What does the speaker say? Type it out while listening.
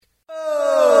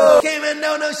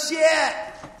don't know shit.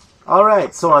 All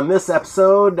right, so on this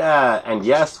episode, and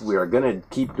yes, we are going to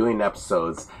keep doing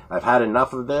episodes. I've had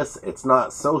enough of this. It's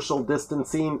not social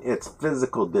distancing, it's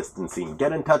physical distancing.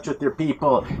 Get in touch with your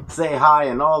people, say hi,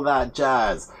 and all that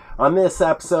jazz. On this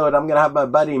episode, I'm going to have my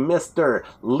buddy, Mr.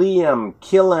 Liam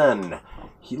Killen.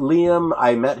 Liam,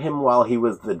 I met him while he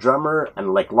was the drummer,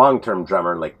 and like long-term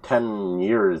drummer, like 10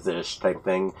 years-ish type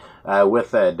thing,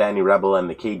 with Danny Rebel and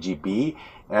the KGB.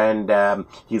 And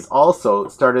he's also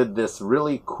started this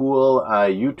really cool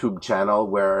YouTube channel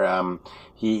where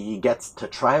he gets to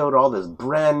try out all this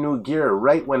brand new gear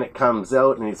right when it comes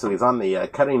out. And so he's on the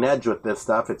cutting edge with this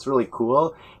stuff. It's really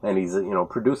cool. And he's,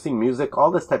 producing music,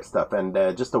 all this type of stuff. And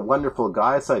just a wonderful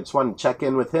guy. So I just wanted to check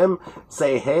in with him,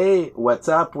 say, hey, what's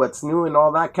up, what's new, and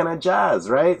all that kind of jazz,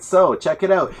 right? So check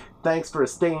it out. Thanks for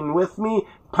staying with me.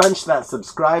 Punch that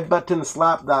subscribe button,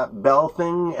 slap that bell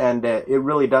thing, and it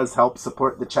really does help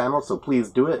support the channel, so please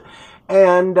do it.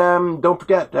 And don't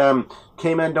forget,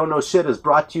 K-Man Don't Know Shit is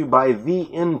brought to you by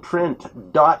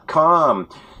theinprint.com.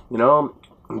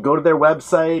 Go to their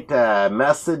website,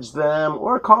 message them,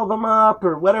 or call them up,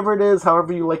 or whatever it is,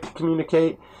 however you like to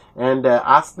communicate. And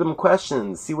ask them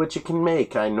questions, see what you can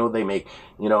make. I know they make,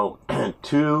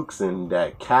 toques and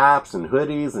caps and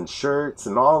hoodies and shirts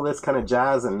and all this kind of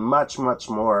jazz and much, much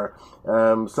more.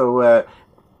 So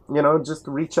just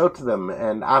reach out to them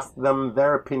and ask them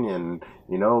their opinion.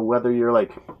 Whether you're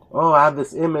like, oh, I have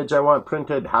this image I want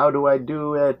printed. How do I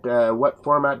do it? What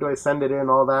format do I send it in?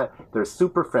 All that. They're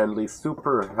super friendly,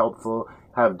 super helpful,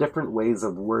 have different ways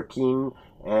of working.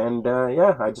 And,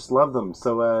 I just love them.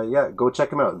 So, go check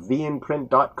them out.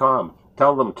 theinprint.com.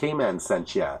 Tell them K-Man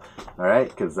sent you. All right?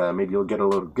 Because maybe you'll get a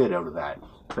little good out of that.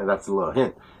 That's a little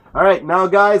hint. All right, now,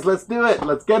 guys, let's do it.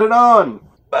 Let's get it on.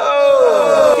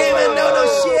 Boom! K-Man don't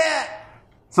know shit.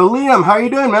 So, Liam, how are you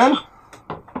doing, man?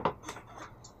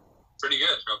 Pretty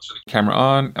good. Camera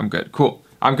on. I'm good. Cool.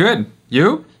 I'm good.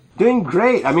 You? Doing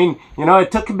great. I mean,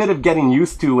 it took a bit of getting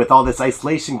used to with all this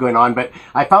isolation going on, but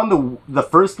I found the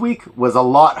first week was a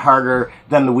lot harder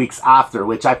than the weeks after,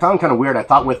 which I found kind of weird. I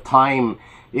thought with time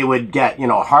it would get,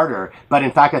 harder, but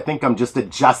in fact, I think I'm just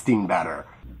adjusting better.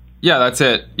 Yeah, that's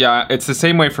it. Yeah, it's the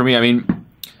same way for me. I mean,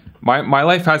 my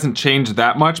life hasn't changed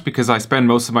that much because I spend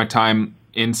most of my time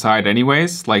inside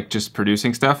anyways, like just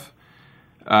producing stuff.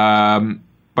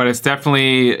 But it's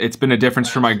been a difference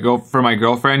for my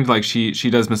girlfriend. Like she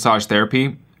does massage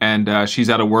therapy, and she's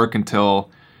out of work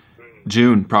until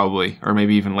June probably, or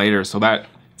maybe even later. So that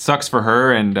sucks for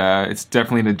her, and it's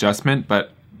definitely an adjustment.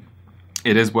 But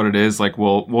it is what it is. Like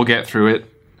we'll get through it.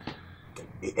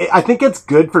 I think it's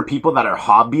good for people that are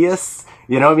hobbyists.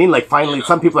 You know what I mean? Like finally,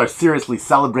 some people are seriously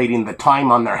celebrating the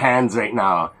time on their hands right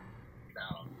now.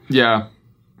 Yeah,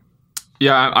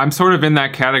 I'm sort of in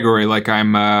that category. Like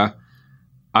I'm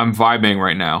vibing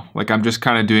right now. Like I'm just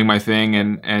kind of doing my thing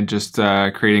and just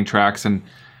creating tracks and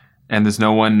there's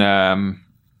no one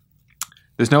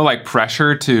there's no like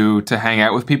pressure to hang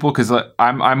out with people because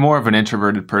I'm more of an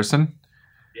introverted person.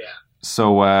 Yeah.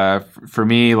 So for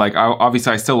me, like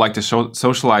obviously I still like to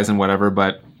socialize and whatever,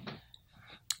 but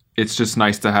it's just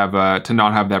nice to have to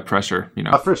not have that pressure,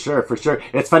 For sure.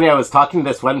 It's funny. I was talking to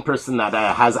this one person that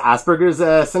has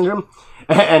Asperger's syndrome.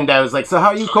 And I was like, so how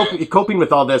are you coping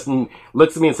with all this? And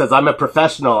looks at me and says, I'm a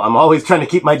professional. I'm always trying to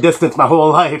keep my distance my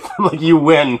whole life. I'm like, you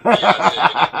win.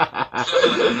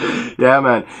 Yeah,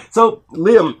 man. So,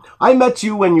 Liam, I met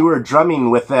you when you were drumming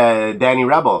with Danny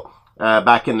Rebel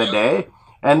back in the day.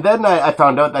 And then I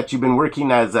found out that you've been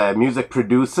working as a music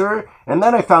producer. And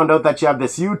then I found out that you have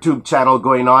this YouTube channel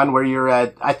going on where you're,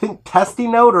 I think,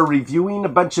 testing out or reviewing a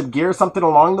bunch of gear, something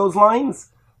along those lines.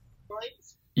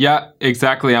 Yeah,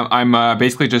 exactly. I'm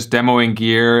basically just demoing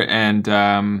gear and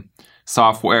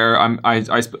software.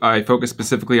 I focus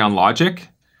specifically on Logic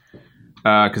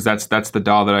because that's the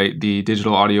DAW the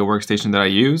digital audio workstation that I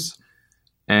use,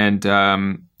 and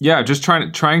just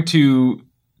trying to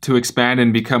expand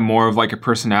and become more of like a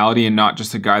personality and not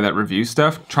just a guy that reviews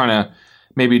stuff. Trying to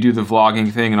maybe do the vlogging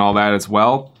thing and all that as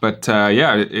well. But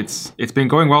it's been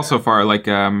going well so far. Like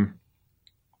I'm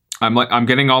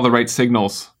getting all the right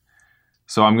signals.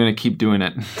 So I'm going to keep doing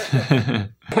it.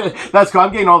 That's cool.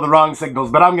 I'm getting all the wrong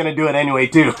signals, but I'm going to do it anyway,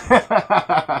 too.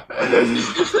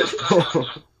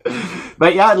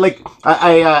 But yeah, like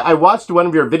I watched one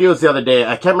of your videos the other day.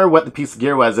 I can't remember what the piece of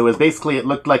gear was. It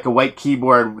looked like a white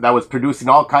keyboard that was producing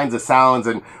all kinds of sounds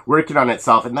and working on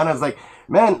itself. And then I was like,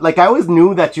 man, like I always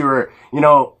knew that you were,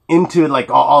 into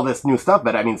like all this new stuff.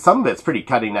 But I mean, some of it's pretty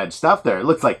cutting edge stuff there. It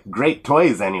looks like great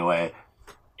toys anyway.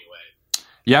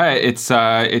 Yeah,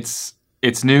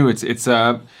 It's new. It's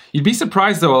you'd be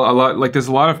surprised though a lot. Like there's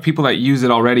a lot of people that use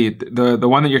it already. The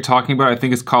one that you're talking about, I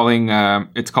think is calling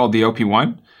it's called the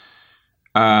OP1.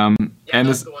 And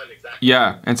that's the one, exactly.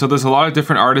 Yeah, and so there's a lot of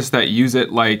different artists that use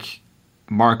it, like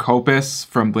Mark Hoppus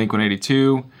from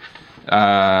Blink-182,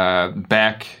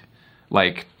 Beck,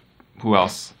 like who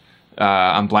else?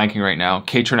 I'm blanking right now.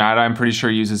 Kaytranada, I'm pretty sure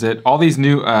uses it. All these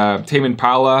new Tame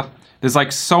Impala. There's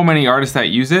like so many artists that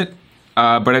use it,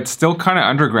 but it's still kind of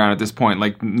underground at this point.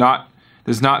 Like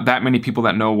there's not that many people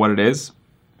that know what it is,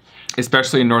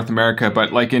 especially in North America.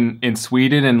 But like in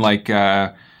Sweden and like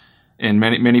in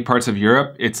many parts of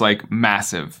Europe, it's like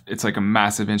massive. It's like a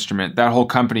massive instrument. That whole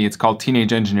company, it's called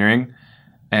Teenage Engineering,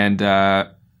 and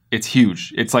it's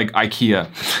huge. It's like IKEA.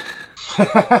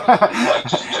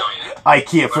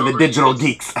 IKEA for the digital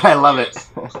geeks. I love it.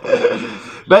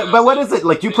 But what is it?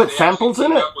 Like you put samples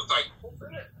in it?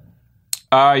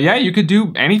 Yeah, you could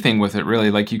do anything with it really.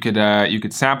 Like you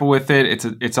could sample with it.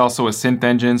 It's also a synth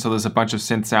engine, so there's a bunch of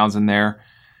synth sounds in there.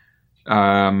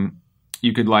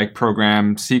 You could like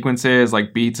program sequences,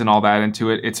 like beats and all that into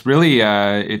it. It's really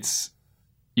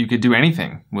you could do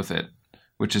anything with it,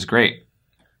 which is great.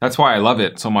 That's why I love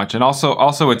it so much. And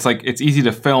also it's like it's easy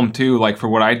to film too. Like for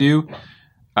what I do,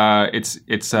 it's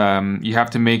you have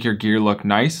to make your gear look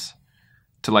nice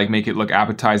to like make it look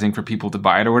appetizing for people to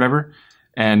buy it or whatever.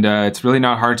 And it's really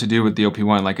not hard to do with the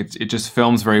OP1. Like it just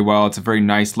films very well. It's a very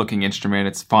nice looking instrument.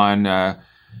 It's fun.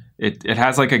 It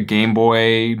has like a Game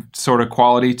Boy sort of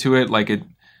quality to it. Like it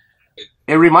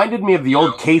reminded me of the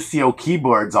old Casio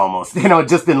keyboards almost. You know,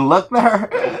 just in look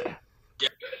there.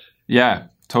 Yeah,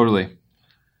 totally.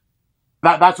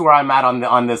 That's where I'm at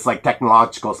on this like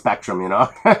technological spectrum, you know.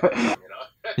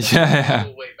 Yeah.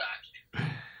 Way back.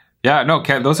 Yeah, no,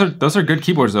 those are good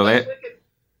keyboards though.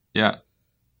 Yeah.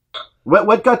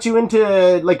 What got you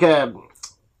into like a?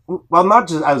 Well, not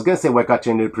just. I was gonna say what got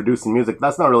you into producing music.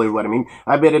 That's not really what I mean.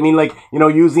 I mean like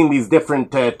using these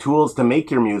different tools to make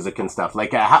your music and stuff.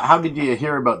 Like how did you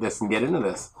hear about this and get into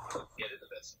this?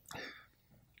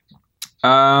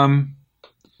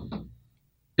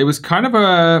 It was kind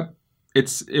of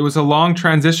it was a long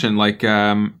transition. Like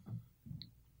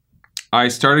I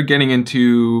started getting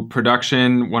into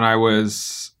production when I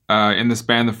was in this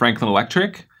band, the Franklin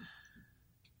Electric.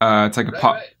 It's like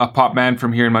a pop band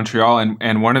from here in Montreal,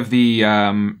 and one of the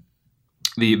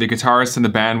guitarists in the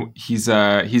band, he's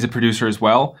a producer as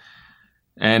well,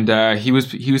 and he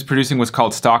was producing what's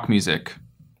called stock music.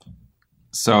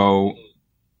 So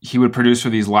he would produce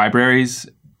for these libraries,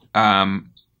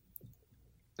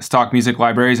 stock music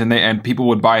libraries, and people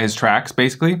would buy his tracks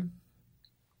basically,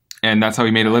 and that's how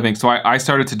he made a living. So I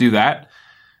started to do that,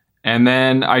 and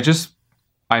then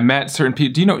I met certain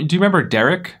people. Do you remember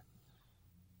Derek?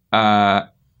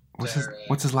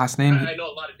 What's his last name? I know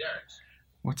a lot of Derek's.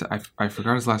 I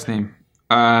forgot his last name.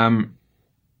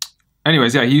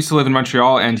 Anyways, yeah, he used to live in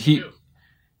Montreal, and he's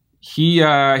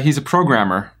a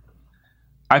programmer.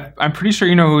 I'm pretty sure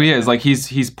you know who he is. Like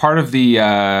he's part of the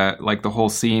like the whole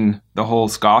scene, the whole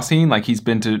ska scene. Like he's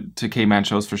been to K-Man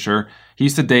shows for sure. He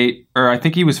used to date, or I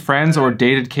think he was friends or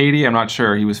dated Katie. I'm not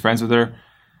sure. He was friends with her.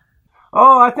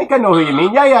 Oh, I think I know who you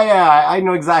mean. Yeah. I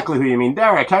know exactly who you mean.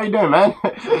 Derek, how you doing, man?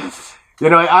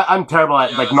 I'm terrible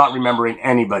at like not remembering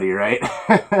anybody, right?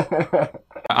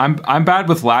 I'm bad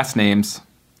with last names.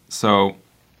 So,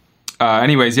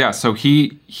 anyways, yeah. So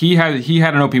he had an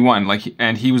OP1, like,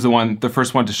 and he was the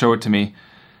first one to show it to me,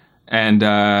 and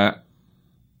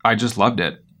I just loved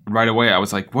it right away. I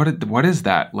was like, what is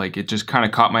that? Like, it just kind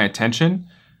of caught my attention,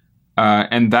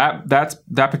 and that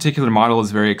particular model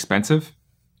is very expensive.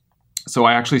 So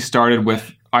I actually started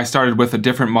with a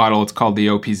different model. It's called the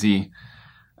OPZ,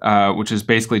 which is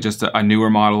basically just a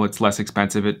newer model. It's less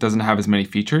expensive. It doesn't have as many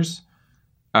features.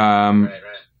 Right.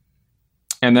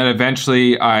 And then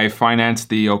eventually I financed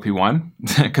the OP1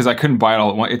 because I couldn't buy it all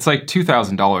at once. It's like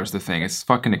 $2,000, the thing. It's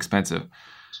fucking expensive.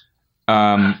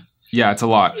 Yeah, it's a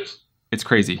lot. It's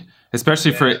crazy.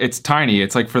 Especially it's tiny.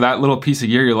 It's like for that little piece of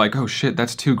gear, you're like, oh shit,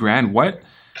 that's $2,000. What?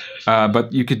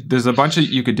 But there's a bunch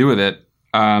you could do with it.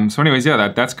 So anyways, yeah,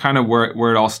 that's kind of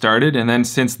where it all started. And then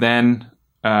since then,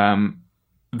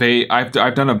 I've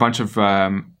done a bunch of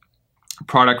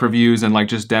product reviews and like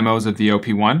just demos of the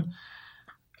OP1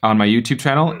 on my YouTube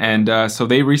channel. And so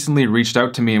they recently reached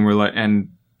out to me and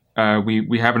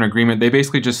we have an agreement. They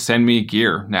basically just send me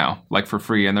gear now, like for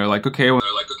free. And they're like, okay, well,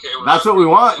 that's what we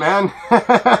want, man.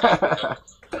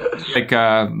 Like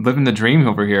living the dream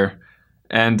over here.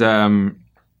 And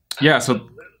yeah, so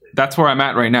that's where I'm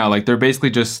at right now. Like they're basically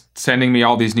just sending me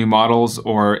all these new models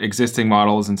or existing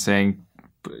models and saying,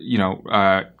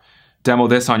 demo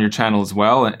this on your channel as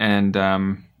well. And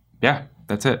yeah,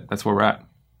 that's it. That's where we're at.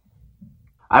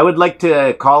 I would like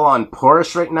to call on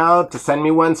Porsche right now to send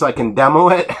me one so I can demo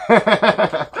it.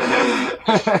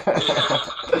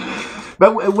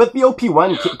 But with the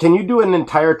OP1, can you do an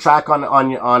entire track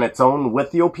on its own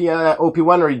with the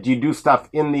OP1, or do you do stuff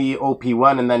in the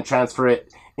OP1 and then transfer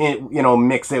it in,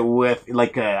 mix it with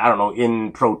like I don't know,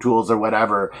 in Pro Tools or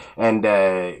whatever, and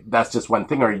that's just one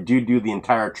thing, or do you do the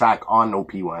entire track on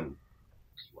OP1?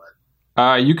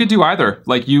 You could do either.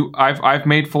 Like I've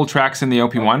made full tracks in the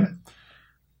OP1.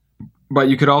 But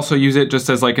you could also use it just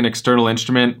as like an external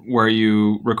instrument where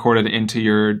you record it into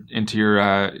your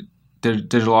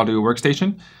digital audio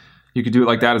workstation. You could do it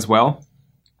like that as well.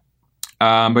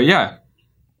 But yeah,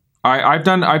 I've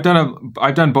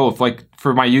done both. Like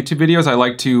for my YouTube videos, I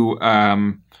like to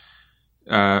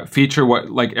feature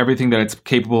everything that it's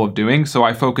capable of doing. So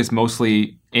I focus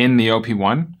mostly in the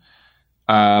OP1.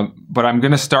 But I'm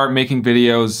gonna start making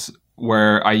videos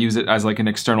where I use it as like an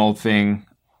external thing,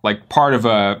 like part of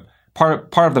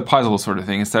the puzzle sort of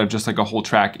thing, instead of just like a whole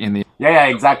track in the... Yeah,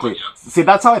 exactly. See,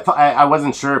 that's how I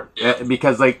wasn't sure,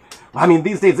 because like, I mean,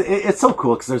 these days it's so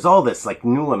cool because there's all this like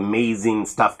new amazing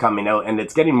stuff coming out, and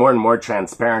it's getting more and more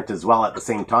transparent as well at the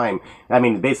same time. I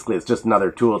mean, basically it's just another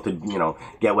tool to,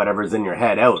 get whatever's in your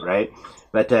head out, right?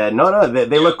 But no,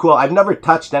 they look cool. I've never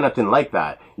touched anything like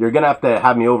that. You're gonna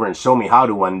have me over and show me how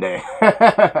to one day.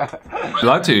 I'd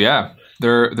love to, yeah.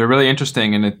 They're really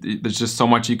interesting, and there's just so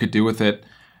much you could do with it.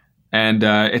 And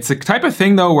it's the type of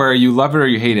thing, though, where you love it or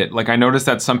you hate it. Like, I noticed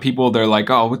that some people, they're like,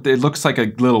 oh, it looks like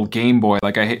a little Game Boy.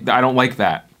 Like, I don't like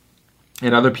that.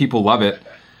 And other people love it.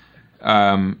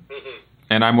 And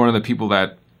I'm one of the people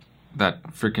that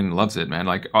freaking loves it, man.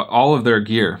 Like, all of their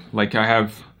gear. Like,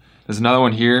 there's another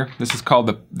one here. This is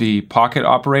called the Pocket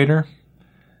Operator.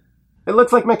 It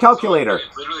looks like my calculator.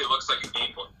 It literally looks like a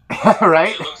Game Boy.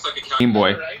 Right? It looks like a Game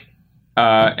Boy.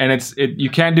 And you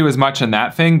can't do as much on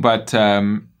that thing, but...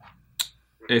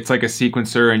 it's like a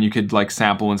sequencer, and you could like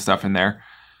sample and stuff in there.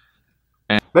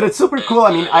 But it's super cool.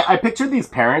 I mean, I picture these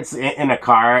parents in a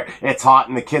car, it's hot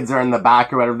and the kids are in the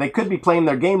back or whatever. They could be playing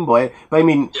their Game Boy, but I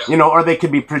mean, or they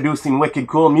could be producing wicked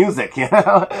cool music,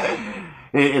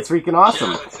 It's freaking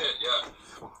awesome. Yeah,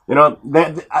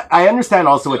 that's it, yeah. I understand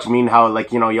also what you mean, how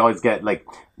like, you always get like,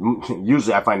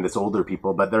 usually I find this older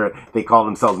people, but they call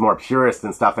themselves more purists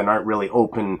and stuff and aren't really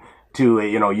open to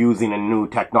using a new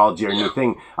technology or a new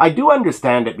thing. I do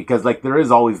understand it because like there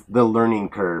is always the learning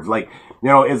curve. Like,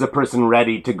 is a person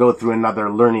ready to go through another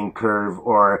learning curve,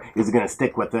 or is he going to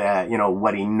stick with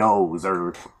what he knows,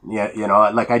 or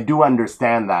like I do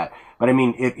understand that. But I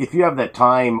mean, if you have the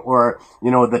time or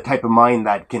the type of mind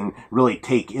that can really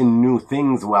take in new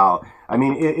things, well, I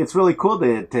mean, it's really cool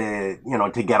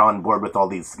to get on board with all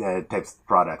these types of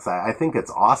products. I think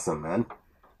it's awesome, man.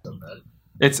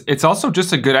 It's also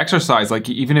just a good exercise. Like,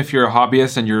 even if you're a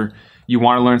hobbyist and you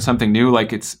want to learn something new,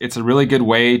 like it's a really good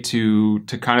way to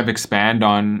kind of expand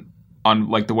on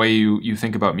like the way you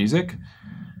think about music.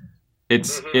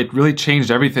 It really changed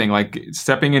everything. Like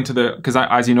stepping into because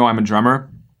as you know, I'm a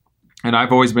drummer, and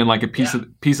I've always been like a piece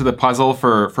of the puzzle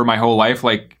for my whole life.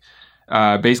 Like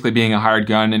basically being a hired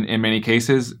gun in many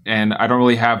cases, and I don't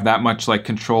really have that much like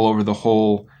control over the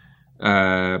whole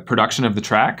production of the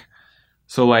track.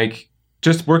 So like,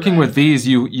 just working with these,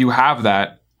 you have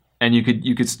that, and you could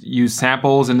use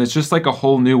samples, and it's just like a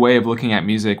whole new way of looking at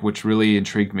music, which really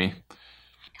intrigued me.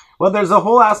 Well, there's a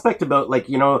whole aspect about like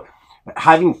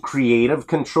having creative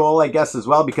control, I guess, as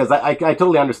well, because I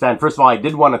totally understand. First of all, I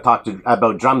did want to talk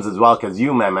about drums as well, because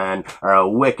you, my man, are a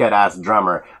wicked ass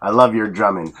drummer. I love your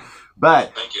drumming.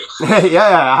 But thank you.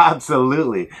 yeah,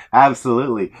 absolutely.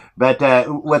 But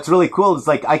what's really cool is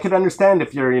like I could understand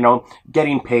if you're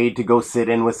getting paid to go sit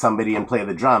in with somebody and play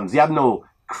the drums. You have no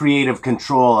creative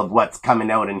control of what's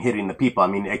coming out and hitting the people. I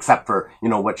mean, except for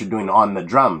what you're doing on the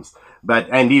drums.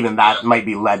 And even that might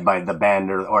be led by the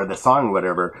band or the song,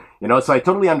 whatever. So I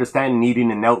totally understand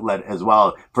needing an outlet as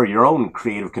well for your own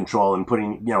creative control and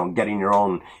putting getting your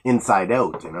own inside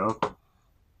out. Yeah,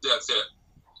 that's it.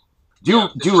 Do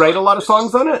you write a lot of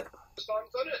songs on it?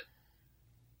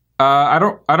 I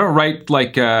don't write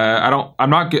like I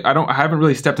haven't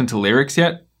really stepped into lyrics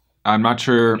yet. I'm not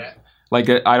sure. Okay. Like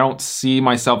I don't see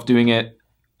myself doing it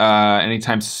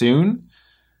anytime soon.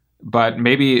 But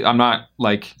maybe I'm not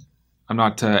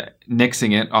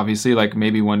nixing it. Obviously, like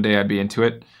maybe one day I'd be into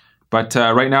it. But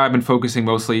right now I've been focusing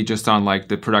mostly just on like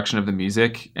the production of the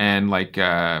music and like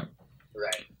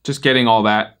just getting all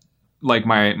that, like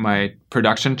my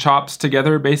production chops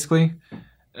together, basically,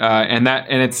 and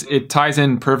it ties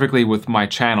in perfectly with my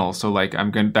channel. So like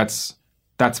that's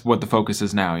what the focus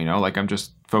is now. Like I'm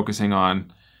just focusing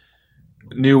on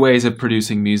new ways of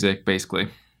producing music, basically.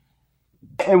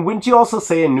 And wouldn't you also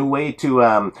say a new way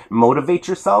to motivate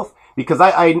yourself? Because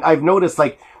I've noticed,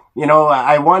 like, you know,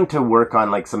 I wanted to work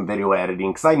on like some video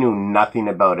editing because I knew nothing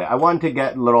about it. I wanted to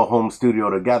get a little home studio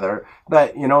together,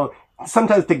 but you know,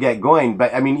 sometimes to get going.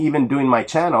 But I mean, even doing my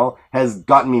channel has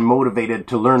gotten me motivated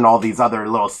to learn all these other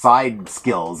little side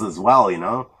skills as well, you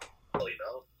know?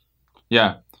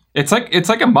 Yeah. It's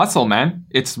like a muscle, man.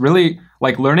 It's really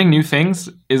like learning new things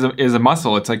is a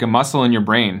muscle. It's like a muscle in your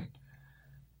brain.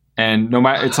 And no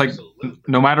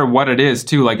matter what it is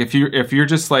too, like if you're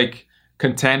just like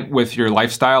content with your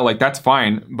lifestyle, like that's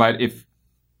fine. But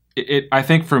I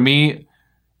think for me,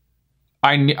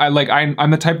 I'm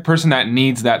the type of person that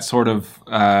needs that sort of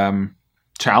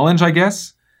challenge, I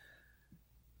guess,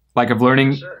 like of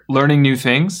learning new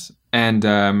things. And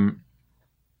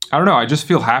I don't know, I just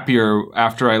feel happier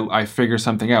after I figure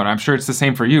something out. I'm sure it's the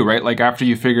same for you, right? Like after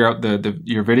you figure out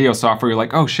your video software, you're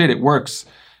like, oh shit, it works.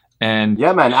 And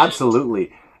yeah, man,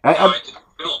 absolutely.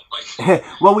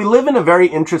 Well, we live in a very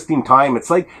interesting time. It's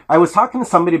like I was talking to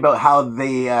somebody about how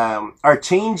they are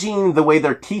changing the way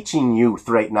they're teaching youth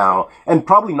right now, and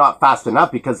probably not fast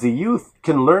enough because the youth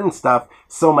can learn stuff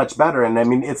so much better. And I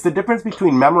mean, it's the difference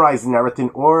between memorizing everything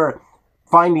or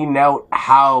finding out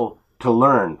how to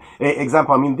learn.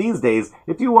 Example, I mean, these days,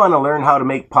 if you want to learn how to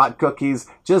make pot cookies,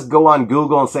 just go on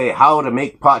Google and say how to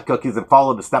make pot cookies and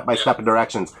follow the step-by-step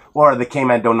directions, or the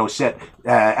K-Man Don't Know Shit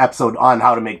episode on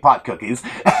how to make pot cookies.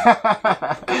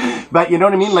 But you know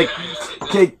what I mean? Like,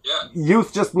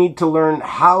 youth just need to learn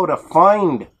how to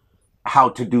find how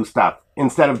to do stuff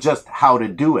instead of just how to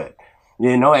do it.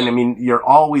 You know, and I mean, you're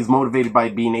always motivated by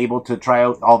being able to try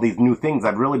out all these new things.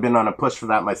 I've really been on a push for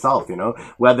that myself, you know,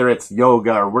 whether it's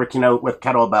yoga or working out with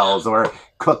kettlebells or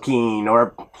cooking or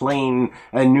playing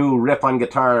a new riff on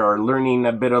guitar or learning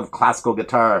a bit of classical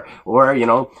guitar or, you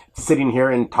know, sitting here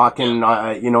and talking,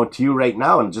 you know, to you right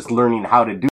now and just learning how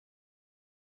to do.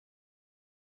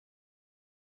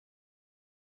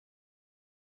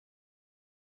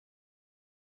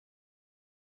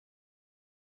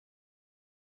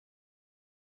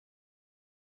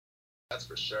 That's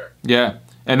for sure. yeah,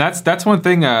 and that's one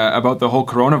thing about the whole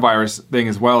coronavirus thing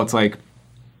as well. It's like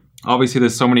obviously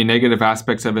there's so many negative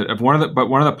aspects of it. But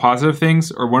one of the positive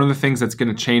things, or one of the things that's going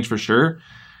to change for sure,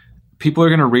 people are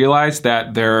going to realize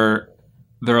that they're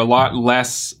a lot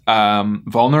less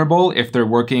vulnerable if they're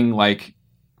working like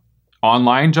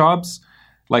online jobs.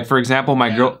 Like for example,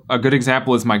 a good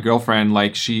example is my girlfriend.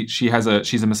 Like she's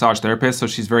a massage therapist, so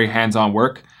she's very hands-on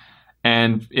work.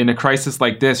 And in a crisis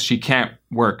like this, she can't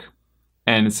work.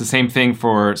 And it's the same thing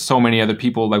for so many other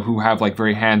people like who have like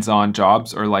very hands-on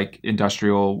jobs or like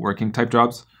industrial working type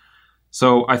jobs.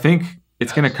 So I think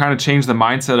it's going to kind of change the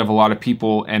mindset of a lot of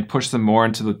people and push them more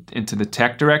into the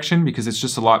tech direction, because it's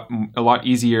just a lot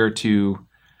easier to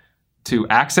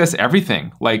access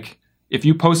everything. Like if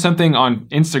you post something on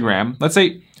Instagram, let's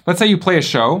say you play a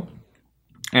show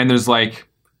and there's like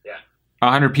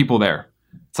 100 people there.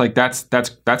 It's like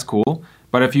that's cool.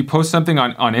 But if you post something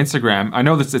on Instagram, I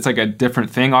know this it's like a different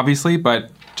thing, obviously,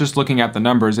 but just looking at the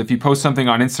numbers, if you post something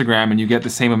on Instagram and you get the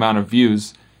same amount of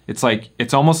views,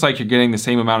 it's almost like you're getting the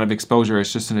same amount of exposure.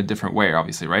 It's just in a different way,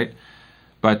 obviously, right?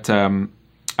 But I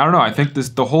don't know. I think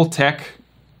the whole tech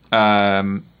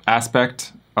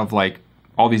aspect of like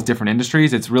all these different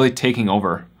industries, it's really taking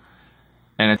over.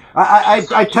 And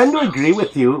I tend to agree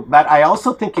with you, but I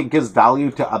also think it gives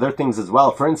value to other things as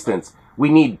well. For instance, we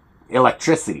need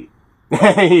electricity.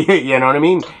 You know what I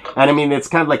mean? And I mean, it's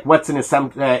kind of like what's an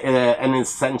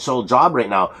essential job right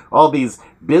now. All these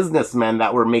businessmen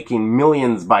that were making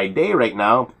millions by day right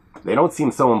now, they don't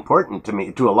seem so important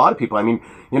to a lot of people. I mean,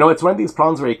 you know, it's one of these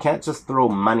problems where you can't just throw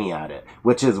money at it,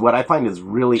 which is what I find is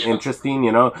really interesting.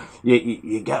 You know,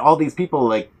 you get all these people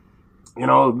like, you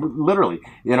know, literally,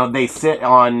 you know, they sit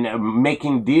on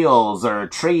making deals or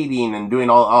trading and doing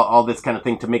all this kind of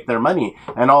thing to make their money.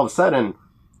 And all of a sudden,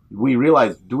 we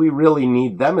realize, do we really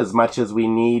need them as much as we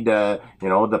need, you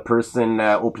know, the person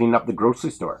opening up the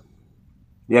grocery store?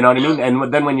 You know what I mean?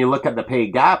 And then when you look at the pay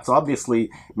gaps, obviously,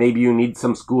 maybe you need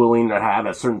some schooling or have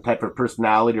a certain type of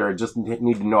personality or just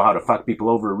need to know how to fuck people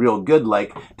over real good,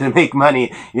 like, to make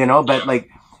money, you know? But, like,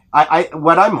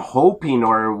 what I'm hoping,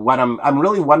 or what I'm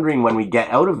really wondering when we get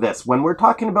out of this, when we're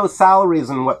talking about salaries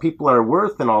and what people are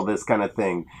worth and all this kind of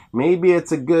thing, maybe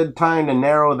it's a good time to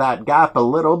narrow that gap a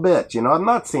little bit. You know, I'm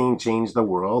not saying change the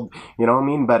world, you know what I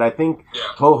mean? But I think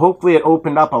hopefully it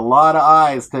opened up a lot of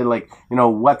eyes to, like, you know,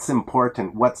 what's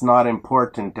important, what's not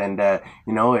important. And,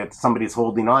 you know, if somebody's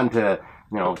holding on to,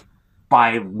 you know,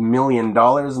 $5 million,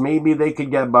 maybe they could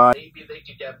get by. Maybe they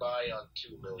could get by on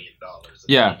 $2 million.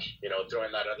 Yeah. You know,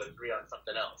 throwing that other 3 on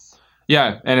something else.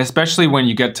 Yeah, and especially when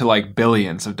you get to like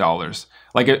billions of dollars.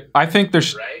 Like I think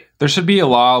Right? there should be a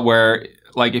law where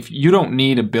like if you don't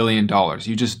need $1 billion,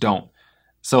 you just don't.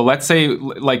 So let's say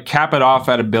like cap it off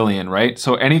at $1 billion, right?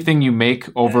 So anything you make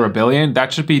over $1 billion,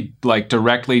 that should be like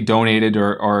directly donated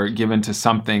or given to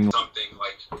something. Something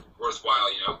like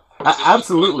worthwhile, you know.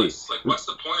 Absolutely. Like, what's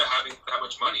the point of having that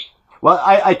much money? Well,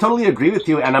 I totally agree with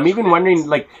you, and I'm even wondering,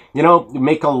 like, you know,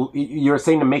 you're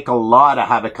saying to make a law to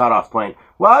have a cutoff point.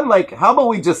 Well, I'm like, how about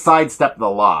we just sidestep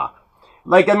the law?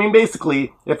 Like, I mean,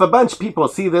 basically, if a bunch of people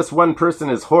see this one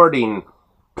person is hoarding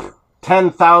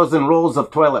 10,000 rolls of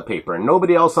toilet paper and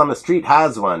nobody else on the street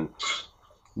has one,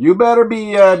 you better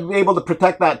be able to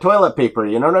protect that toilet paper,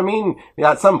 you know what I mean?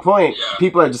 At some point, Yeah.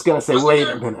 people are just going to say, wait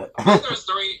a minute. Wasn't there a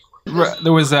story?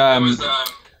 There was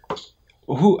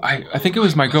I think it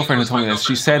was my girlfriend who told me this.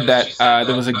 She said that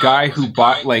there was a guy who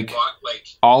bought like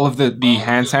all of the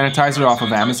hand sanitizer off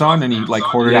of Amazon and he like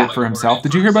hoarded it for himself.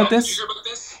 Did you hear about this?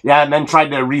 Yeah, and then tried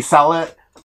to resell it.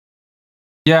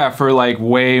 Yeah, for like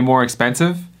way more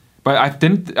expensive. But I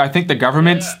think the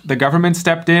government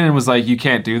stepped in and was like, you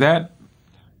can't do that.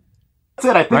 That's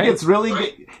it. I think it's really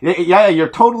good. Yeah, you're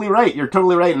totally right. You're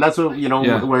totally right. And that's what, you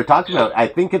know, we're talking about. I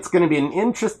think it's going to be an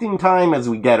interesting time as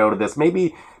we get out of this.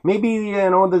 Maybe, you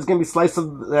know, there's going to be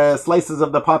slices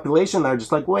of the population that are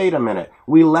just like, wait a minute.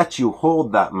 We let you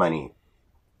hold that money.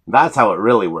 That's how it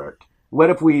really worked. What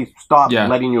if we stop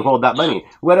letting you hold that money?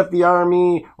 What if the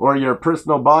army or your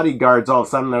personal bodyguards all of a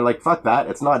sudden they're like, fuck that.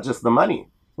 It's not just the money.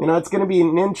 You know, it's going to be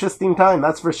an interesting time.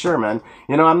 That's for sure, man.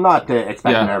 You know, I'm not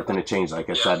expecting everything to change, like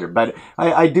I said, but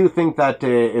I do think that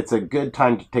it's a good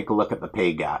time to take a look at the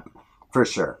pay gap, for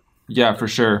sure. Yeah, for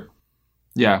sure.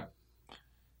 Yeah,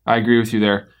 I agree with you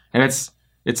there. And it's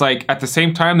like at the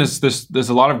same time, there's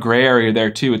a lot of gray area there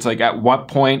too. It's like at what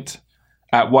point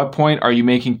are you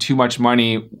making too much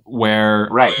money where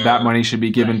that money should be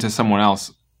given to someone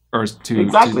else or to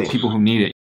people who need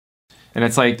it? And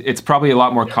it's like, it's probably a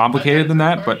lot more complicated than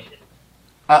that, but...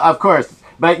 of course.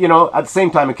 But, you know, at the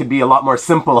same time, it could be a lot more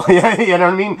simple. You know what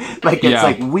I mean? Like, it's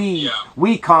like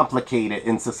we complicate it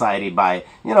in society by,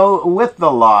 you know, with the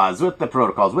laws, with the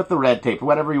protocols, with the red tape,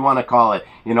 whatever you want to call it,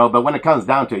 you know. But when it comes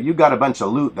down to it, you got a bunch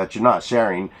of loot that you're not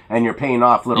sharing, and you're paying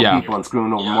off little people and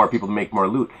screwing over more people to make more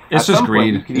loot. It's just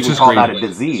greed. You could even call that a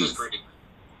disease.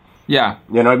 Yeah.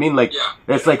 You know what I mean? Like,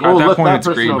 it's like, oh, look, that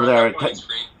person over there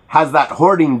has that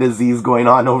hoarding disease going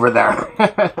on over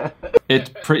there.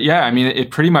 It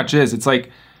pretty much is. It's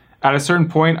like at a certain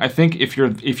point, I think if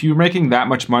you're making that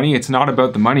much money, it's not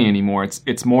about the money anymore.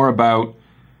 It's more about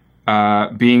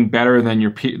being better than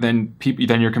your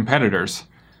competitors.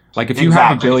 Like if you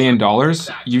have $1 billion,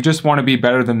 you just want to be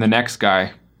better than the next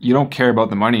guy. You don't care about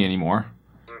the money anymore.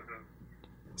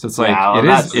 So it's like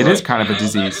it is kind of a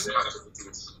disease.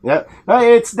 Yeah,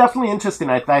 it's definitely interesting.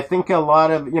 I think a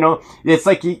lot of, you know, it's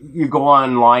like you go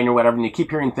online or whatever and you keep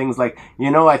hearing things like,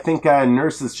 you know, I think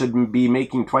nurses should be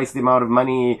making twice the amount of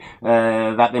money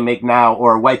that they make now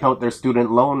or wipe out their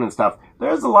student loan and stuff.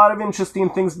 There's a lot of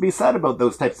interesting things to be said about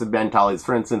those types of mentalities.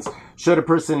 For instance, should a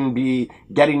person be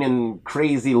getting in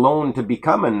crazy loan to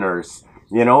become a nurse?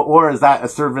 You know, or is that a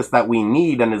service that we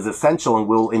need and is essential and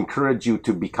will encourage you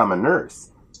to become a nurse?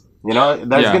 You know,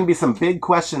 there's going to be some big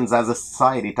questions as a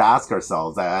society to ask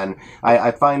ourselves, and I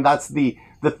find that's the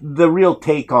real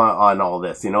take on all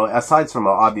this. You know, aside from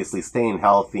obviously staying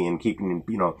healthy and keeping,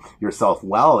 you know, yourself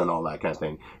well and all that kind of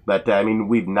thing. But I mean,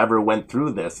 we've never went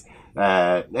through this.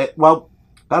 Well,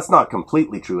 that's not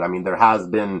completely true. I mean, there has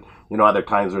been, you know, other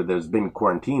times where there's been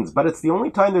quarantines, but it's the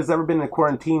only time there's ever been a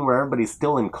quarantine where everybody's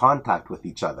still in contact with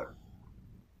each other.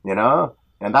 You know,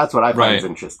 and that's what I find is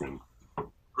interesting.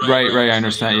 Right, I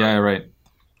understand. Yeah, right.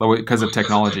 Because of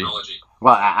technology.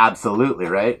 Well, absolutely,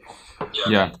 right?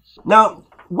 Yeah. Now,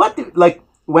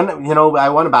 when, you know, I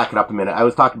want to back it up a minute. I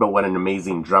was talking about what an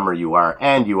amazing drummer you are,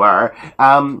 and you are.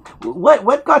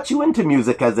 What got you into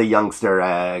music as a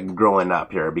youngster growing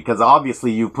up here? Because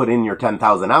obviously you put in your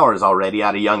 10,000 hours already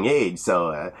at a young age.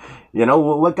 So, you know,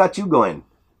 what got you going?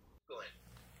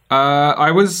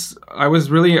 I was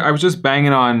just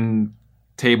banging on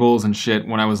tables and shit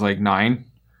when I was like 9.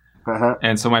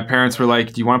 And so my parents were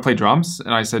like, do you want to play drums?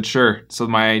 And I said, sure. So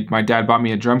my dad bought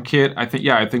me a drum kit. I think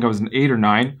I was 8 or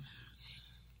 9.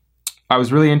 I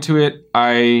was really into it.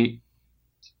 I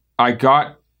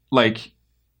got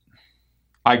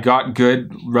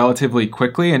good relatively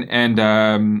quickly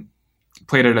and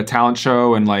played at a talent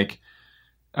show and like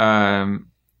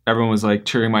everyone was like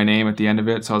cheering my name at the end of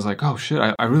it. So I was like, oh shit,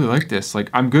 I really like this. Like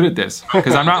I'm good at this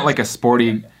because I'm not like a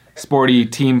sporty sporty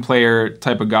team player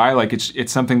type of guy. Like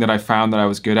it's something that I found that I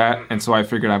was good at, and so I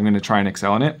figured I'm going to try and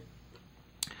excel in it.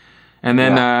 And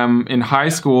then in high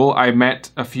school, I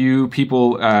met a few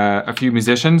people, a few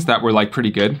musicians that were like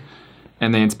pretty good,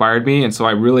 and they inspired me, and so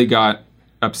I really got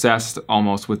obsessed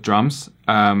almost with drums.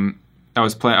 I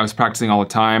was practicing all the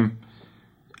time.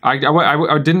 I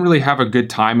didn't really have a good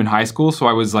time in high school, so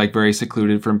I was like very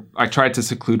secluded from. I tried to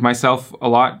seclude myself a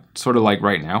lot, sort of like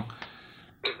right now.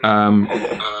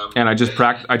 And I just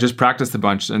practiced a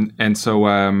bunch, and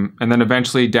then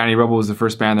eventually Danny Rebel was the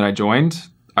first band that I joined.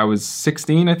 I was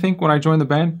 16, I think, when I joined the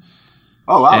band.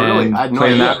 Oh wow, and really? I had no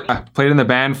idea. I played in the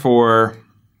band for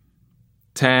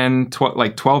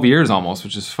 12 years almost,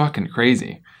 which is fucking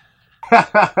crazy.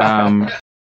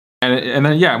 And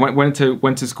then went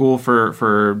to school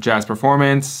for jazz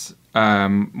performance.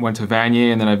 Went to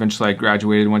Vanier, and then eventually I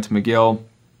graduated. Went to McGill.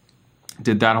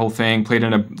 Did that whole thing. Played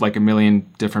in a million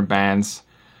different bands.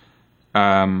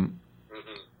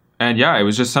 And yeah, it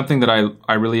was just something that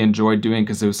I really enjoyed doing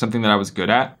because it was something that I was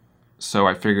good at. So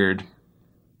I figured,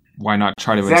 why not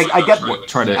try to I get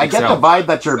excel. the vibe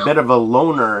that you're a bit of a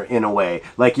loner in a way.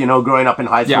 Like, you know, growing up in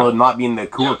high school and not being the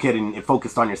cool kid and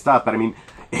focused on your stuff. But I mean,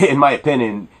 in my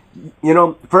opinion, you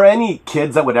know, for any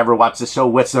kids that would ever watch the show,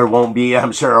 which there won't be,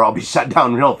 I'm sure I'll be shut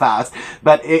down real fast.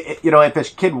 But, you know, if a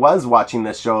kid was watching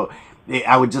this show,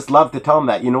 I would just love to tell them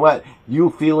that, you know what,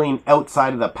 you feeling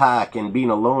outside of the pack and being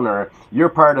a loner, you're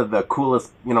part of the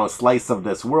coolest, you know, slice of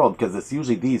this world, because it's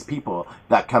usually these people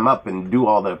that come up and do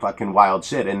all the fucking wild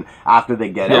shit, and after they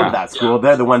get out of that school,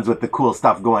 they're the ones with the cool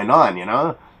stuff going on, you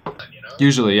know?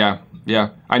 Usually, yeah.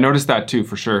 I noticed that too,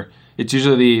 for sure. It's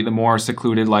usually the more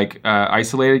secluded, like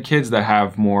isolated kids that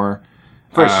have more,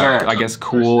 for sure, I guess,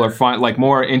 cool or fun, like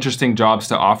more interesting jobs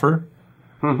to offer.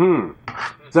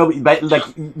 So, but like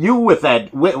you with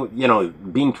that, you know,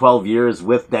 being 12 years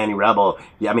with Danny Rebel,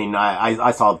 I mean,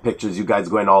 I saw pictures you guys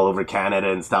going all over Canada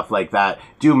and stuff like that.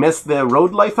 Do you miss the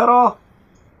road life at all?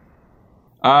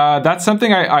 That's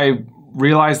something I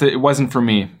realized that it wasn't for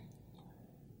me.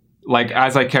 Like,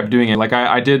 as I kept doing it, like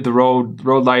I did the road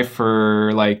life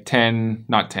for like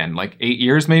 8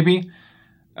 years maybe.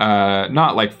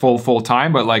 Not like full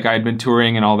time, but like I'd been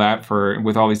touring and all that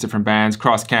with all these different bands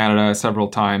across Canada several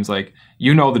times. Like,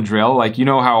 you know the drill, like, you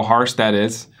know how harsh that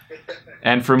is.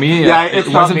 And for me, it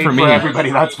wasn't for me.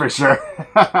 Everybody, that's for sure.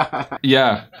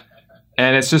 Yeah.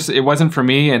 And it wasn't for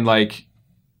me. And like,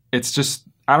 it's just,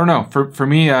 I don't know. For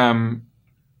me, I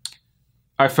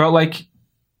felt like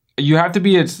you have to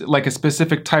be a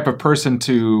specific type of person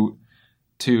to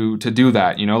do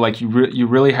that. You know, like you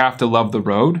really have to love the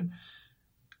road.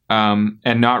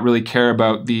 And not really care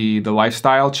about the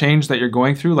lifestyle change that you're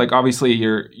going through. Like, obviously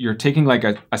you're taking like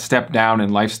a step down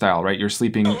in lifestyle, right? You're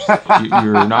sleeping,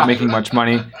 you're not making much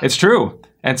money. It's true.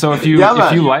 And so if you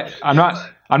like, I'm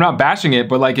not bashing it,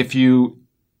 but like if you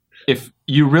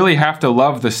really have to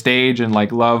love the stage and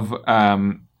like love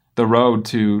the road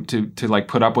to like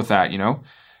put up with that, you know?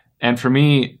 And for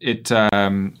me, it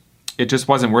just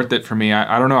wasn't worth it for me.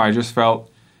 I don't know. I just felt,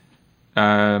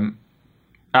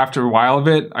 after a while of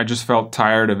it, I just felt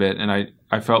tired of it, and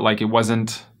I felt like it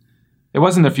wasn't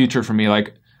the future for me.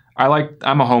 Like,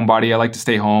 I'm a homebody. I like to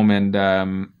stay home, and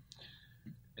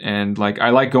like I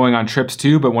like going on trips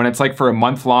too. But when it's like for a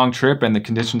month-long trip and the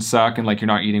conditions suck and like you're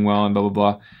not eating well and blah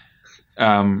blah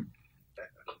blah,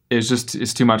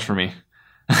 it's too much for me.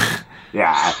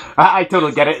 Yeah, I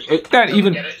totally get it.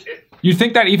 You'd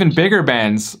think that even bigger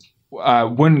bands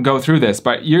wouldn't go through this,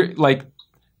 but you're like,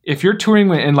 if you're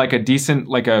touring in like a decent,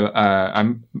 like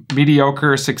a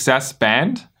mediocre success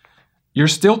band, you're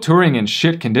still touring in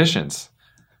shit conditions.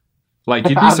 Like,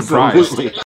 you'd be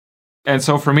surprised. And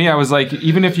so for me, I was like,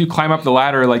 even if you climb up the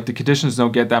ladder, like the conditions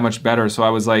don't get that much better. So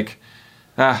I was like,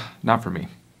 not for me.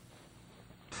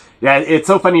 Yeah, it's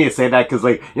so funny you say that, because,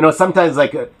 like, you know, sometimes,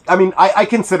 like, I mean, I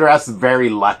consider us very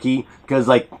lucky, because,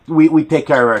 like, we take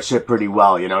care of our shit pretty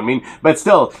well, you know what I mean? But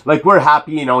still, like, we're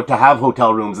happy, you know, to have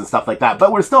hotel rooms and stuff like that,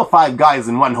 but we're still 5 guys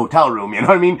in one hotel room, you know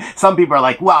what I mean? Some people are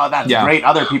like, wow, that's great.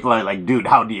 Other people are like, dude,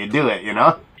 how do you do it, you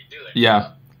know?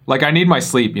 Yeah. Like, I need my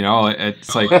sleep, you know?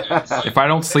 It's like, if I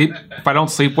don't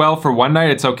sleep well for one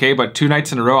night, it's okay, but 2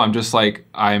 nights in a row, I'm just like,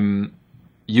 I'm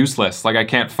useless. Like, I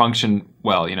can't function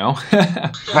well, you know?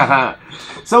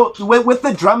 So with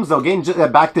the drums though, getting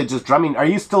back to just drumming, are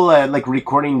you still like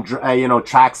recording you know,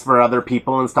 tracks for other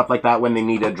people and stuff like that when they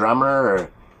need a drummer,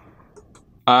 or?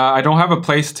 I don't have a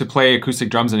place to play acoustic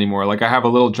drums anymore. Like, I have a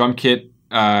little drum kit,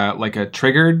 like a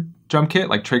triggered drum kit,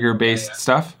 like trigger based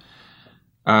stuff.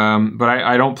 But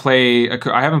I don't play,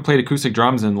 I haven't played acoustic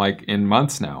drums in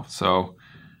months now. So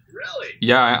Really?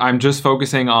 yeah, I'm just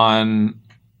focusing on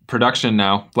production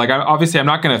now. Like, obviously, I'm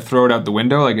not going to throw it out the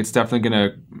window. Like, it's definitely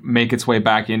going to make its way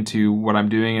back into what I'm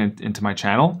doing and into my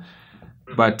channel.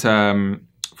 But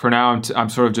for now, I'm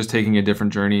sort of just taking a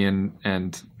different journey and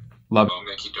love it. I'm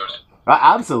gonna keep doing it.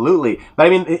 Absolutely. But I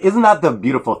mean, isn't that the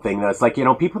beautiful thing though? It's like, you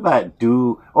know, people that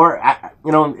do, or,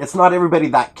 you know, it's not everybody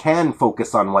that can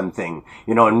focus on one thing,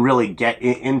 you know, and really get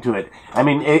into it. I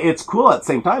mean, it's cool at the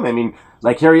same time. I mean,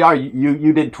 like here you are,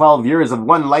 you did 12 years of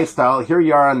one lifestyle. Here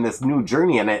you are on this new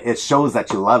journey, and it shows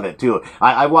that you love it too.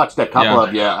 I watched a couple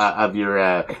of your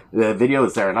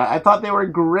videos there, and I thought they were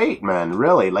great, man.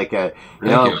 Really, like, you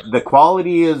know, the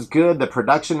quality is good, the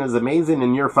production is amazing,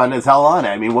 and you're fun as hell on it.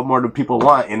 I mean, what more do people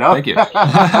want, you know? Thank you.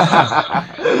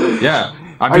 Yeah.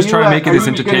 I'm just trying to make it as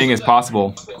entertaining as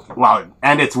possible. Wow,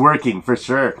 and it's working for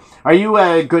sure. Are you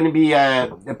going to be?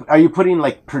 Are you putting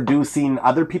like producing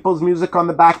other people's music on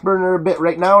the back burner a bit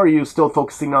right now, or are you still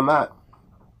focusing on that?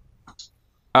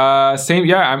 Same.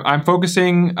 Yeah, I'm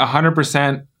focusing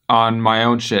 100% on my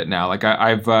own shit now. Like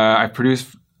I've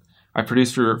produced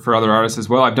for other artists as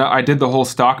well. I did the whole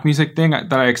stock music thing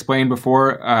that I explained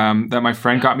before. That my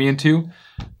friend got me into.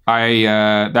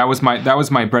 That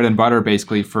was my bread and butter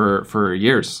basically for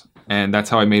years, and that's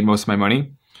how I made most of my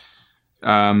money.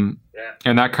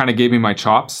 And that kind of gave me my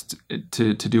chops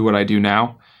to do what I do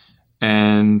now.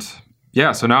 And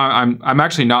yeah, so now I'm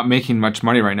actually not making much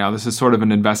money right now. This is sort of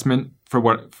an investment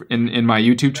in my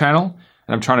YouTube channel,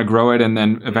 and I'm trying to grow it and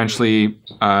then eventually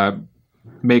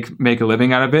make a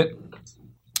living out of it.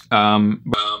 But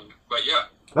yeah.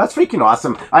 That's freaking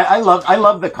awesome. I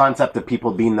love the concept of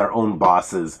people being their own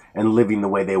bosses and living the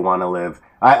way they want to live.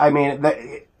 I mean,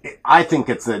 I think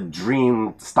it's a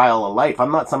dream style of life.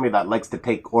 I'm not somebody that likes to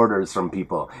take orders from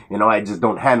people. You know, I just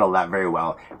don't handle that very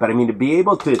well. But I mean, to be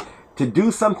able to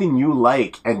do something you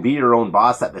like and be your own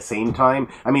boss at the same time.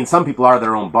 I mean, some people are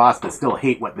their own boss but still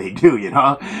hate what they do, you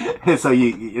know? So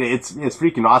it's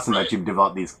freaking awesome that you've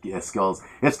developed these skills.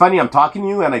 It's funny, I'm talking to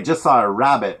you and I just saw a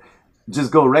rabbit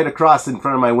just go right across in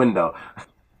front of my window.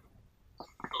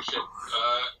 Oh shit.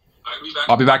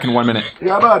 I'll be back in 1 minute.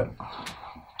 Yeah, bud.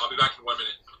 I'll be back in 1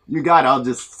 minute. You got it. I'll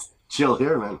just chill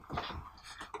here, man.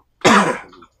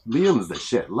 Liam's the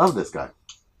shit. Love this guy.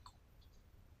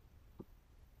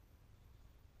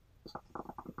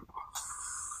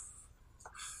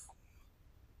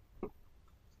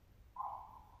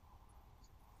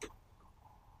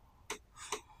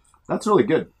 That's really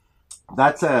good.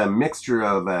 That's a mixture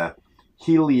of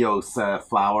Helios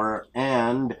flower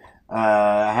and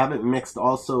I have it mixed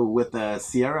also with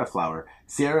Sierra flower.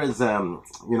 Sierra's,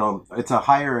 you know, it's a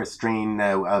higher strain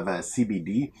of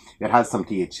CBD. It has some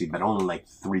THC, but only like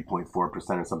 3.4% or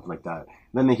something like that.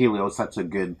 Then the Helios, that's a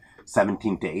good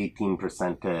 17 to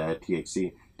 18%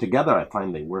 THC. Together, I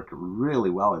find they work really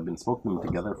well. I've been smoking them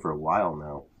together for a while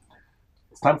now.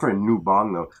 It's time for a new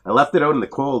bong, though. I left it out in the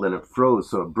cold and it froze,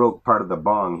 so it broke part of the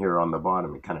bong here on the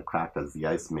bottom. It kind of cracked as the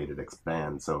ice made it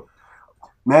expand. So,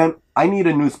 man, I need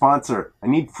a new sponsor. I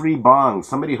need free bongs.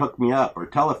 Somebody hook me up or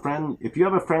tell a friend. If you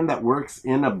have a friend that works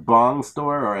in a bong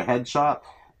store or a head shop,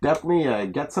 definitely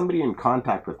get somebody in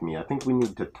contact with me. I think we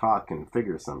need to talk and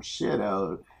figure some shit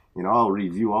out. You know, I'll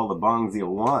review all the bongs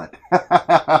you'll want.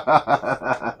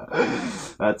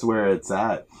 That's where it's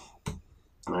at.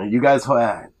 You guys...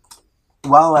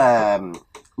 While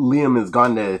Liam has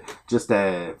gone to just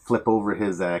flip over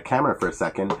his camera for a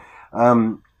second,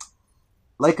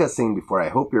 like I was saying before, I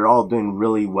hope you're all doing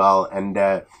really well. And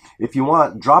if you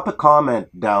want, drop a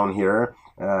comment down here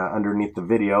underneath the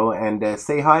video and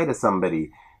say hi to somebody.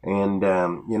 And,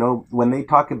 you know, when they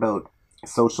talk about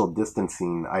social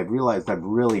distancing, I've realized I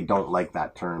really don't like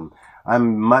that term.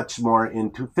 I'm much more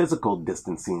into physical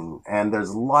distancing, and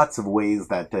there's lots of ways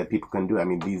that people can do it. I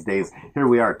mean, these days, here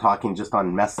we are talking just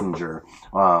on Messenger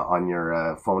on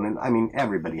your phone, and I mean,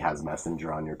 everybody has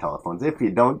Messenger on your telephones. If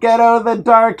you don't, get out of the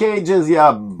dark ages, you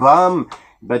bum!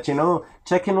 But, you know,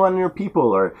 check in on your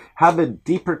people or have a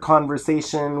deeper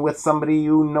conversation with somebody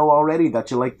you know already that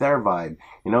you like their vibe.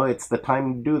 You know, it's the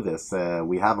time to do this.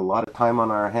 We have a lot of time on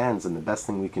our hands, and the best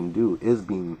thing we can do is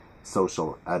being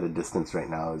social at a distance right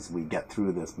now as we get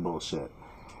through this bullshit,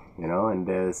 you know,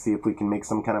 and see if we can make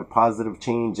some kind of positive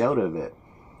change out of it.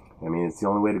 I mean, it's the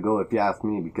only way to go if you ask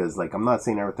me, because, like, I'm not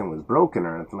saying everything was broken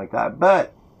or anything like that,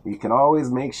 but you can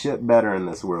always make shit better in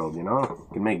this world, you know? You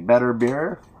can make better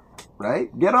beer,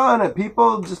 right? Get on it,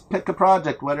 people. Just pick a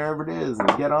project, whatever it is,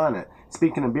 and get on it.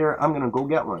 Speaking of beer, I'm gonna go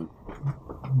get one.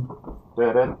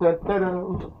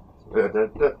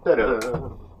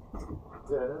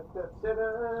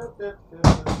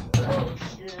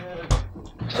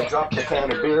 I dropped a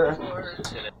can of beer.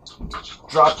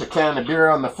 Dropped a can of beer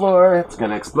on the floor. It's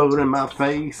gonna explode in my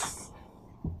face.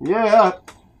 Yeah.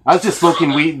 I was just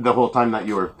smoking weed the whole time that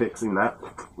you were fixing that.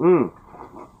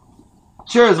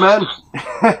 Cheers, man.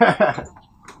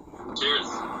 Cheers.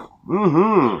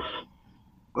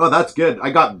 Oh, that's good.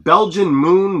 I got Belgian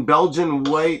Moon, Belgian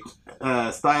White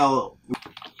style.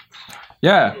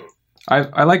 Yeah,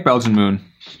 I like Belgian Moon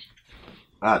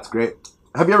That's great.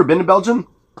 Have you ever been to Belgium?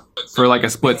 for like a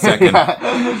split second.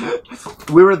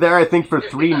 We were there, I think, for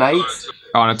 3 nights.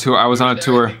 On a tour. I was on a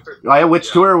tour Oh, yeah,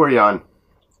 which tour were you on?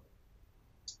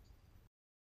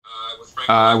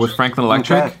 With with Franklin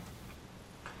Electric. Okay.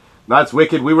 That's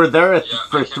wicked. We were there Yeah,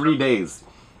 for I can't 3 days.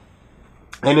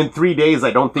 And in 3 days,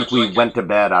 I don't think we went to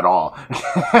bed at all.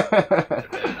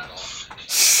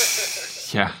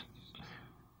 Yeah.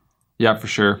 Yeah, for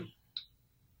sure.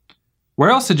 Where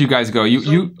else did you guys go?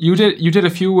 You did a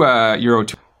few Euro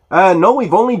tours. No,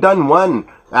 we've only done one,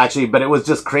 actually, but it was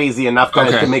just crazy enough, guys,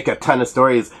 Okay. to make a ton of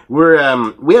stories.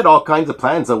 We had all kinds of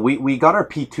plans. So we got our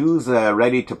P2s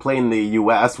ready to play in the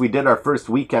U.S. We did our first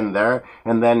weekend there,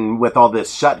 and then with all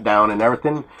this shutdown and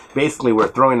everything, basically we're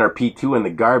throwing our P2 in the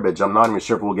garbage. I'm not even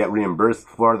sure if we'll get reimbursed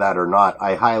for that or not.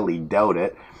 I highly doubt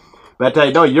it. But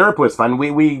no, Europe was fun.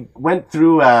 We went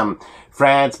through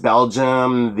France,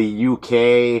 Belgium, the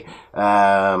UK,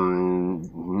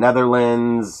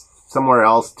 Netherlands, somewhere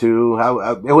else too.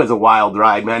 It was a wild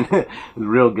ride, man. It was a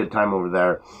real good time over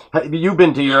there. Have you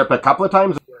been to Europe a couple of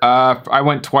times? I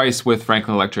went twice with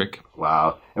Franklin Electric.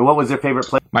 Wow. And what was your favorite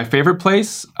place? My favorite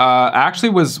place actually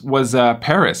was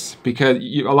Paris, because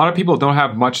a lot of people don't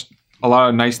have a lot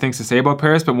of nice things to say about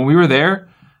Paris. But when we were there,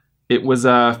 it was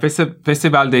a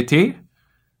Festival d'été.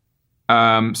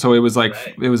 So it was like,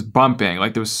 it was bumping.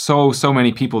 Like there was so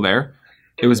many people there.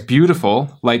 It was beautiful.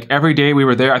 Like every day we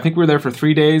were there. I think we were there for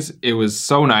 3 days. It was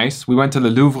so nice. We went to the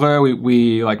Louvre.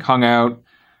 We like hung out.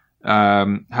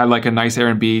 Had like a nice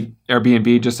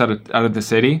Airbnb just out of the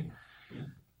city.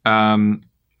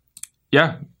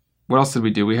 Yeah. What else did we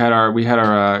do? We had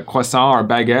our croissant, our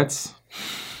baguettes,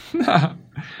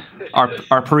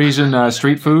 our Parisian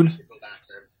street food.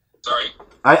 Sorry.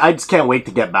 I just can't wait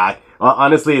to get back.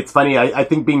 Honestly, it's funny. I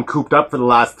think being cooped up for the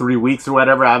last 3 weeks or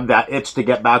whatever, I have that itch to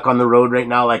get back on the road right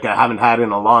now like I haven't had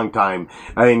in a long time.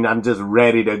 I mean, I'm just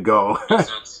ready to go. Makes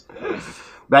sense.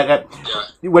 That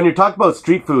when you're talking about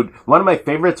street food, one of my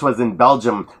favorites was in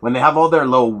Belgium when they have all their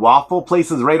little waffle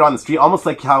places right on the street, almost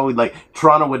like how like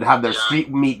Toronto would have their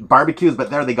street meat barbecues,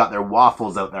 but there they got their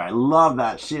waffles out there. I love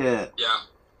that shit. Yeah.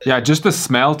 Yeah, just the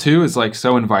smell too is like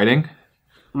so inviting.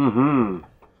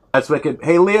 That's wicked.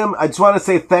 Hey, Liam, I just want to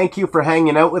say thank you for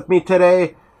hanging out with me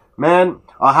today. Man,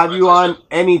 I'll have you on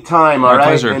anytime, all My right?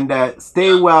 pleasure. And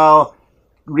stay well.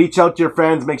 Reach out to your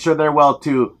friends. Make sure they're well,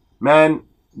 too. Man,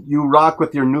 you rock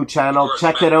with your new channel. course,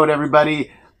 Check man. it out, everybody.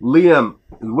 Liam,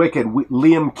 wicked.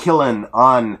 Liam Killen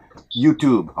on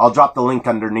YouTube. I'll drop the link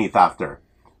underneath after.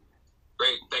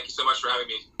 Great. Thank you so much for having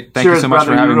me. Thank you Cheers, so much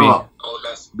brother. for having You me. rule. All the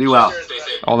best. Be well. Stay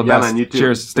safe. All the Yeah, best. man, you too.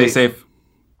 Cheers. Stay Peace. safe.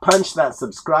 Punch that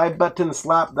subscribe button,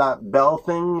 slap that bell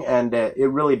thing, and it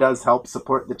really does help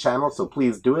support the channel, so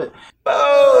please do it.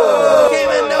 Oh,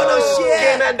 Cayman don't know shit.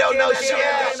 Cayman don't know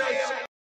shit.